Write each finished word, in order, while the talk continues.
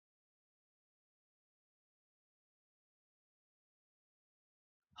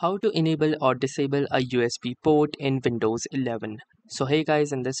How to enable or disable a USB port in Windows 11. So hey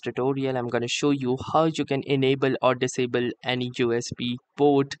guys, in this tutorial I'm going to show you how you can enable or disable any USB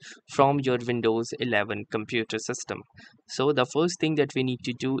port from your Windows 11 computer system. So the first thing that we need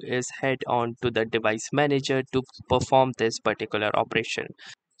to do is head on to the device manager to perform this particular operation.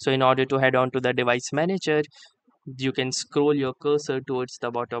 So in order to head on to the device manager, you can scroll your cursor towards the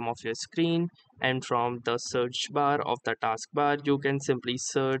bottom of your screen, and from the search bar of the taskbar you can simply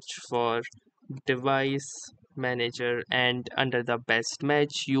search for device manager, and under the best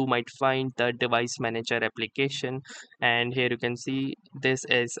match you might find the device manager application. And here you can see this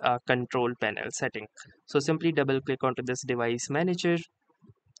is a control panel setting. So simply double click onto this device manager,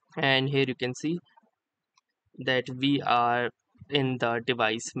 and here you can see that we are in the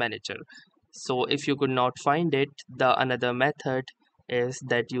device manager. So if you could not find it, the another method is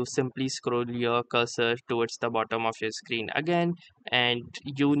that you simply scroll your cursor towards the bottom of your screen again, and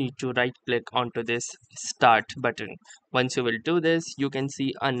you need to right click onto this start button. Once you will do this, you can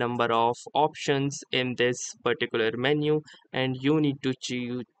see a number of options in this particular menu, and you need to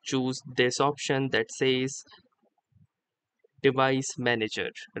choose this option that says device manager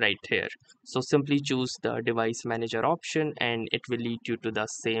right here. So simply choose the device manager option and it will lead you to the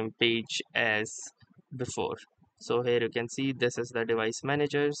same page as before. So here you can see this is the device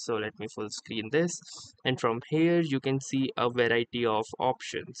manager. So let me full screen this, and from here you can see a variety of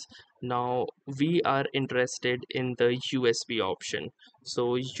options. Now we are interested in the USB option,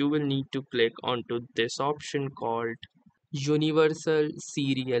 so you will need to click onto this option called Universal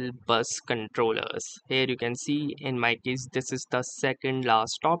Serial Bus Controllers. Here you can see in my case this is the second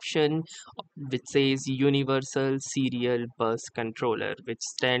last option, which says Universal Serial Bus Controller, which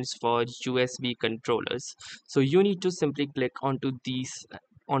stands for USB controllers. So you need to simply click onto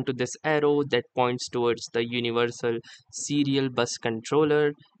this arrow that points towards the Universal Serial Bus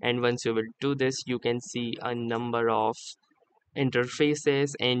Controller, and once you will do this you can see a number of interfaces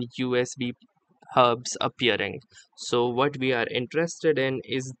and USB hubs appearing. So what we are interested in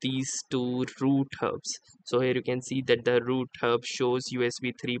is these two root hubs. So here you can see that the root hub shows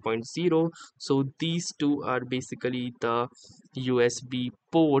USB 3.0. So these two are basically the USB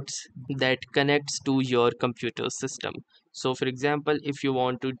ports that connects to your computer system. So for example, if you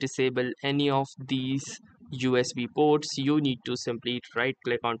want to disable any of these USB ports, you need to simply right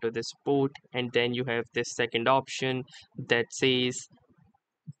click onto this port, and then you have this second option that says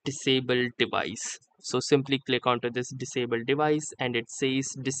disable device. So simply click onto this disable device, and it says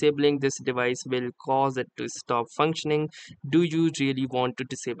disabling this device will cause it to stop functioning. Do you really want to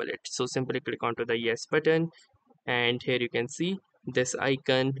disable it? So simply click onto the yes button, and here you can see this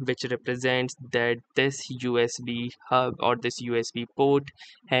icon which represents that this USB hub or this USB port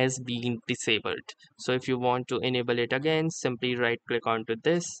has been disabled. So if you want to enable it again, simply right click onto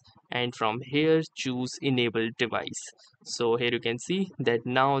this, and from here choose enable device. So here you can see that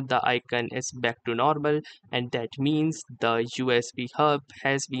now the icon is back to normal, and that means the USB hub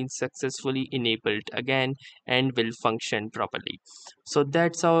has been successfully enabled again and will function properly. So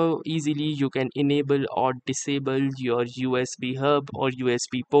that's how easily you can enable or disable your USB hub or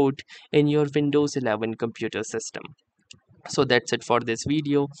USB port in your Windows 11 computer system. So that's it for this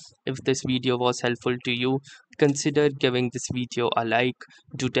video. If this video was helpful to you, consider giving this video a like.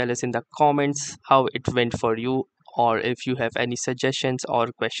 Do tell us in the comments how it went for you, or if you have any suggestions or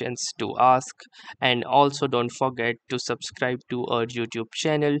questions to ask. And also don't forget to subscribe to our YouTube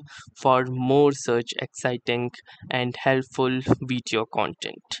channel for more such exciting and helpful video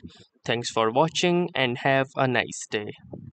content. Thanks for watching and have a nice day.